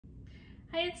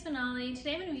Hi, it's Finale.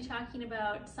 Today I'm going to be talking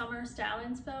about summer style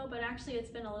inspo, but actually it's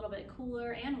been a little bit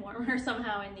cooler and warmer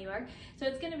somehow in New York. So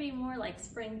it's going to be more like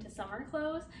spring to summer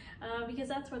clothes because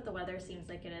that's what the weather seems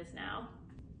like it is now.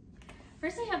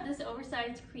 First I have this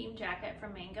oversized cream jacket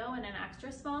from Mango in an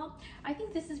extra small. I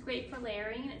think this is great for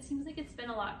layering, and it seems like it's been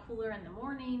a lot cooler in the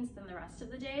mornings than the rest of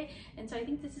the day. And so I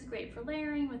think this is great for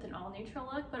layering with an all neutral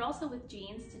look, but also with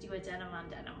jeans to do a denim on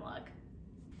denim look.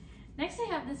 Next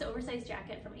I have this oversized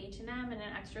jacket from H&M in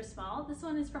an extra small. This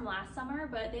one is from last summer,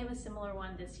 but they have a similar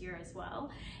one this year as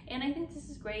well. And I think this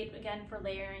is great, again, for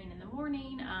layering in the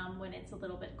morning when it's a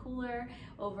little bit cooler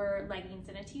over leggings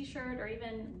and a t-shirt, or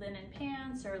even linen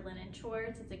pants or linen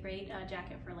shorts. It's a great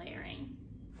jacket for layering.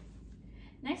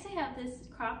 Next I have this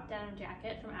cropped denim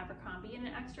jacket from Abercrombie in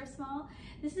an extra small.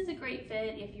 This is a great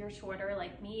fit if you're shorter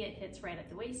like me. It hits right at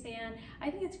the waistband.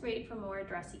 I think it's great for more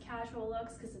dressy casual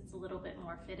looks because it's a little bit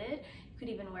more fitted. You could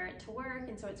even wear it to work,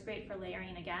 and so it's great for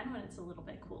layering again when it's a little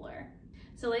bit cooler.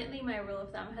 So lately my rule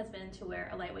of thumb has been to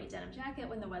wear a lightweight denim jacket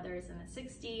when the weather is in the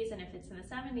 60s, and if it's in the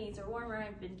 70s or warmer,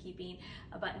 I've been keeping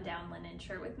a button-down linen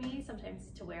shirt with me, sometimes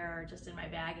to wear just in my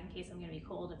bag in case I'm going to be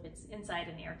cold if it's inside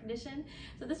in the air condition.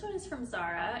 So this one is from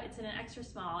Zara. It's in an extra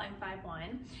small. I'm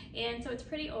 5'1", and so it's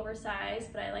pretty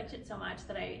oversized, but I liked it so much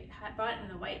that I bought it in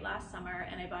the white last summer,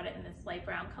 and I bought it in this light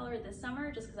brown color this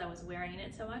summer just because I was wearing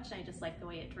it so much, and I just like the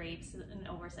way it drapes an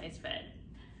oversized fit.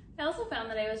 I also found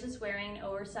that I was just wearing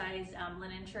oversized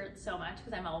linen shirts so much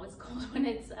because I'm always cold when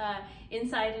it's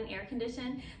inside and air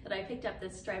conditioned, that I picked up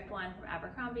this striped one from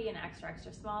Abercrombie in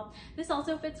extra small. This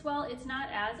also fits well. It's not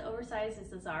as oversized as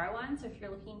the Zara one, so if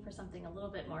you're looking for something a little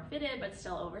bit more fitted but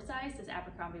still oversized, this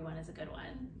Abercrombie one is a good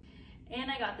one. And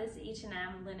I got this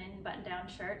H&M linen button-down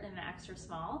shirt in an extra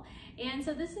small. And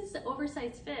so this is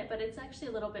oversized fit, but it's actually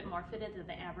a little bit more fitted than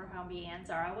the Abercrombie and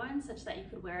Zara one, such that you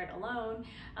could wear it alone.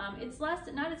 It's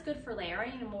not as good for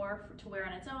layering and more to wear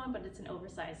on its own, but it's an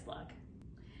oversized look.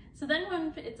 So then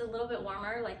when it's a little bit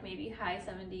warmer, like maybe high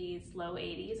 70s, low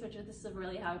 80s, which this is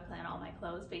really how I plan all my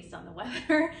clothes based on the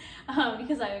weather,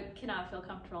 because I cannot feel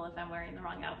comfortable if I'm wearing the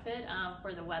wrong outfit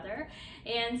for the weather.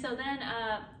 And so then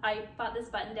I bought this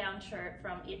button-down shirt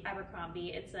from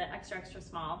Abercrombie. It's an extra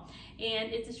small,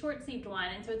 and it's a short-sleeved one,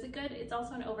 and so it's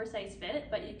also an oversized fit,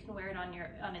 but you can wear it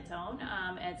on its own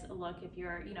as a look if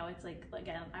you're, it's like,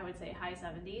 again, I would say high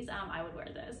 70s. I would wear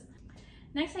this.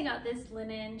 Next I got this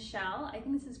linen shell. I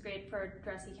think this is great for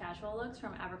dressy casual looks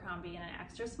from Abercrombie in an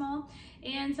extra small.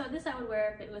 And so this I would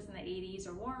wear if it was in the 80s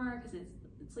or warmer because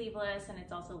it's sleeveless and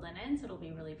it's also linen, so it'll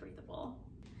be really breathable.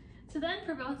 So then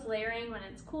for both layering when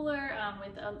it's cooler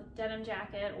with a denim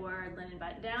jacket or linen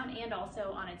button down, and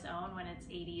also on its own when it's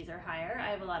 80s or higher, I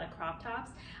have a lot of crop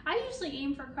tops. I usually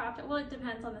aim for crop tops, well, it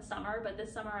depends on the summer, but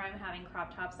this summer I'm having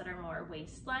crop tops that are more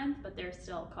waist length, but they're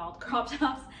still called crop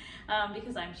tops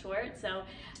because I'm short. So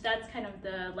that's kind of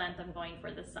the length I'm going for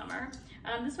this summer.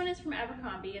 This one is from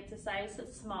Abercrombie. It's a size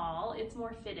small. It's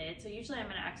more fitted. So usually I'm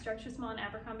in an extra small in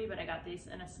Abercrombie, but I got these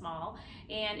in a small,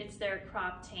 and it's their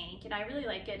crop tank, and I really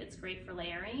like it. It's great for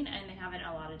layering, and they have it in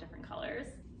a lot of different colors.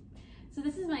 So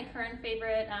this is my current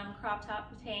favorite crop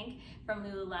top tank from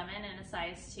Lululemon in a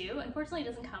size 2. Unfortunately, it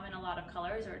doesn't come in a lot of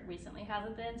colors, or it recently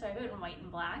hasn't been, so I have it in white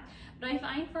and black. But I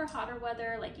find for hotter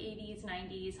weather, like 80s,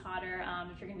 90s, hotter,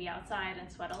 if you're gonna be outside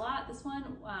and sweat a lot, this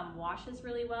one washes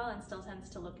really well and still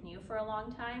tends to look new for a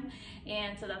long time.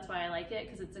 And so that's why I like it,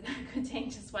 because it's a good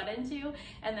tank to sweat into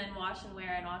and then wash and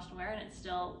wear, and it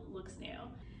still looks new.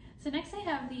 So next I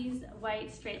have these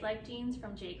white straight leg jeans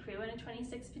from J. Crew in a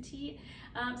 26 petite.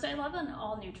 So I love an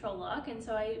all neutral look, and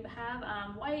so I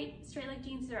have white straight leg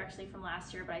jeans. They're actually from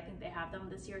last year, but I think they have them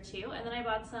this year too. And then I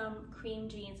bought some cream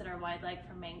jeans that are wide leg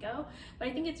from Mango. But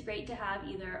I think it's great to have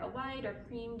either a white or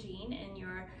cream jean in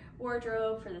your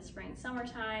wardrobe for the spring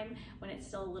summertime when it's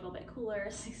still a little bit cooler,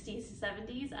 60s to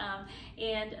 70s.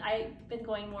 And I've been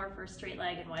going more for straight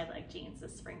leg and wide leg jeans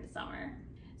this spring to summer.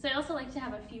 So I also like to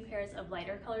have a few pairs of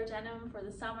lighter color denim for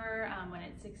the summer when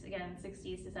it's, again,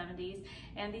 60s to 70s.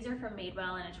 And these are from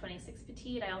Madewell in a 26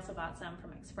 petite. I also bought some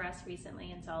from Express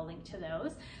recently, and so I'll link to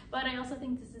those. But I also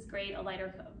think this is great. A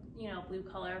lighter blue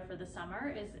color for the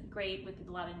summer is great with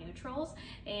a lot of neutrals,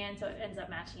 and so it ends up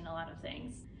matching a lot of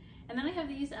things. And then I have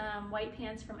these white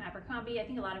pants from Abercrombie. I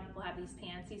think a lot of people have these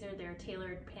pants. These are their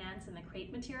tailored pants in the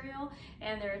crepe material,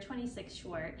 and they're a 26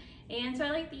 short. And so I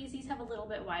like these. These have a little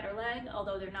bit wider leg,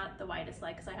 although they're not the widest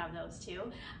leg because I have those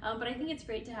too. But I think it's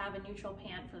great to have a neutral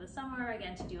pant for the summer,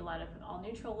 again, to do a lot of all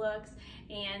neutral looks.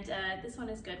 And this one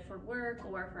is good for work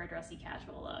or for a dressy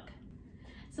casual look.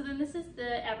 So then this is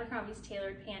the Abercrombie's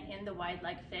tailored pant in the wide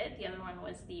leg fit. The other one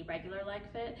was the regular leg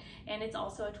fit, and it's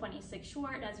also a 26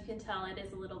 short. And as you can tell, it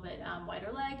is a little bit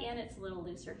wider leg and it's a little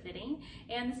looser fitting.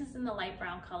 And this is in the light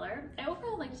brown color. I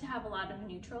overall like to have a lot of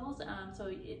neutrals, so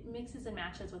it mixes and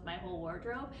matches with my whole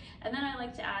wardrobe. And then I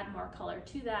like to add more color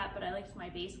to that, but I like my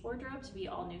base wardrobe to be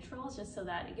all neutrals just so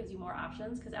that it gives you more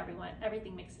options because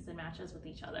everything mixes and matches with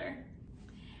each other.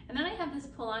 And then I have this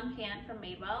pull-on pant from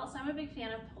Madewell. So I'm a big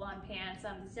fan of pull-on pants.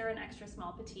 These are an extra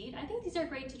small petite. I think these are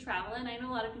great to travel in. I know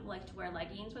a lot of people like to wear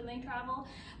leggings when they travel,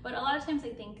 but a lot of times I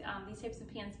think these types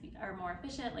of pants are more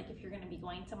efficient. Like if you're going to be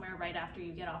going somewhere right after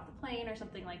you get off the plane or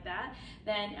something like that,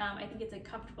 then I think it's a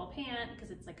comfortable pant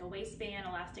because it's like a waistband,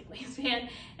 elastic waistband,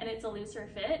 and it's a looser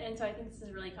fit. And so I think this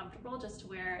is really comfortable just to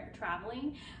wear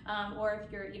traveling, or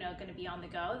if you're going to be on the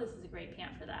go, this is a great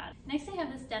pant for that. Next I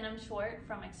have this denim short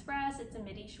from Express. It's a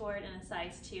midi short in a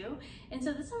size 2, and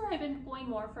so this summer I've been going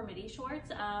more for midi shorts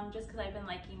just because I've been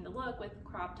liking the look with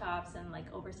crop tops and like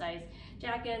oversized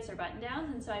jackets or button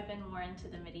downs, and so I've been more into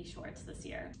the midi shorts this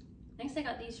year. Next I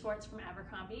got these shorts from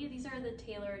Abercrombie. These are the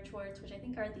tailored shorts, which I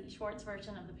think are the shorts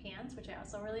version of the pants, which I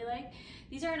also really like.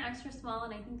 These are an extra small,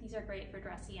 and I think these are great for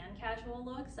dressy and casual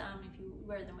looks. If you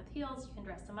wear them with heels, you can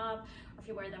dress them up, or if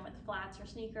you wear them with flats or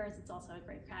sneakers, it's also a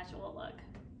great casual look.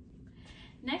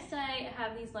 Next I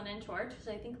have these linen shorts,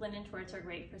 which I think linen shorts are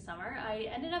great for summer. I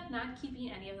ended up not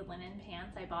keeping any of the linen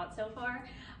pants I bought so far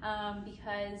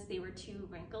because they were too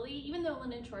wrinkly. Even though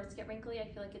linen shorts get wrinkly, I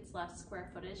feel like it's less square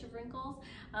footage of wrinkles,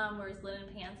 whereas linen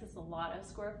pants is a lot of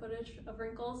square footage of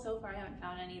wrinkles. So far I haven't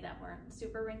found any that weren't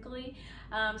super wrinkly,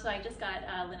 so I just got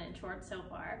linen shorts so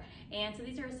far. And so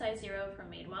these are a size 0 from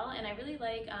Madewell, and I really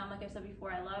like I've said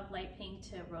before, I love light pink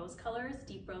to rose colors,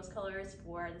 deep rose colors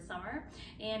for the summer,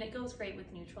 and it goes great with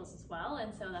neutrals as well,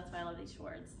 and so that's why I love these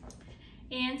shorts.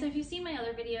 And so if you've seen my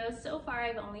other videos, so far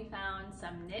I've only found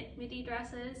some knit midi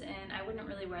dresses, and I wouldn't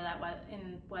really wear that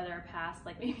in weather past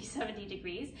like maybe 70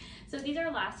 degrees. So these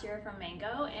are last year from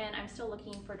Mango, and I'm still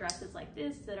looking for dresses like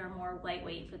this that are more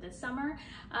lightweight for this summer.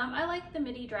 I like the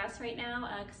midi dress right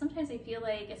now because sometimes I feel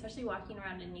like, especially walking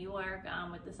around in New York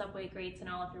with the subway grates and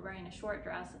all, if you're wearing a short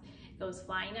dress, it goes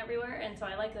flying everywhere, and so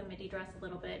I like the midi dress a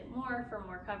little bit more for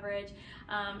more coverage.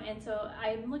 And so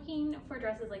I'm looking for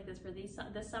dresses like this for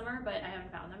this summer, but I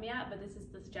haven't found them yet. But this is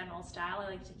this general style. I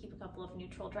like to keep a couple of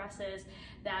neutral dresses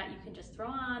that you can just throw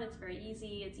on. It's very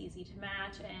easy, it's easy to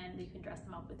match, and you can dress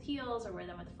them up with heels or wear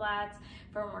them with flats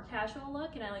for a more casual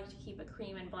look. And I like to keep a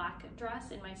cream and black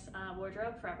dress in my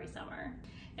wardrobe for every summer.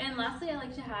 And lastly, I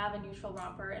like to have a neutral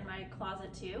romper in my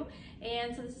closet too.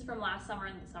 And so this is from last summer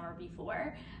and the summer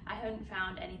before. I haven't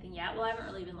found anything yet. Well, I haven't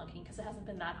really been looking because it hasn't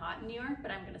been that hot in New York, but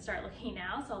I'm going to start looking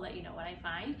now, so I'll let you know what I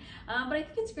find. But I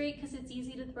think it's great because it's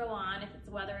easy to throw on if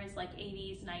the weather is like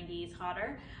 80s, 90s,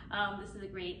 hotter. This is a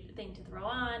great thing to throw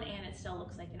on, and it still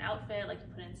looks like an outfit, like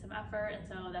you put in some effort, and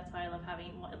so that's why I love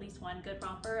having at least one good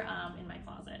romper in my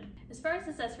closet. As far as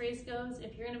accessories goes,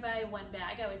 if you're going to buy one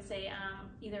bag, I would say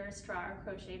either a straw or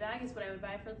crochet bag is what I would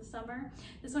buy for the summer.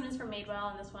 This one is from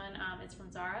Madewell, and this one is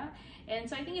from Zara. And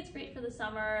so I think it's great for the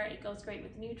summer. It goes great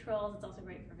with neutrals. It's also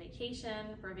great for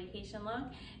a vacation look.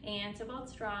 And so both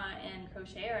straw and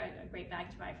crochet are a great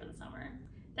bag to buy for the summer.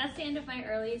 That's the end of my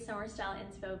early summer style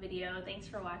inspo video. Thanks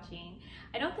for watching.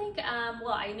 I don't think,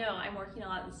 well, I know I'm working a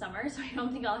lot this summer, so I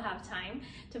don't think I'll have time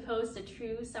to post a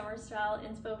true summer style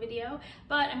inspo video,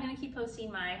 but I'm gonna keep posting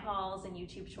my hauls and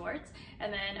YouTube shorts,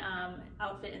 and then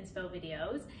outfit inspo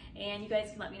videos, and you guys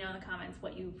can let me know in the comments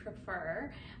what you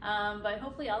prefer. But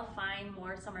hopefully I'll find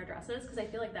more summer dresses, because I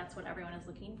feel like that's what everyone is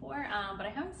looking for, but I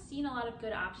haven't seen a lot of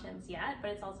good options yet, but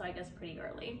it's also, I guess, pretty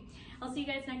early. I'll see you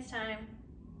guys next time.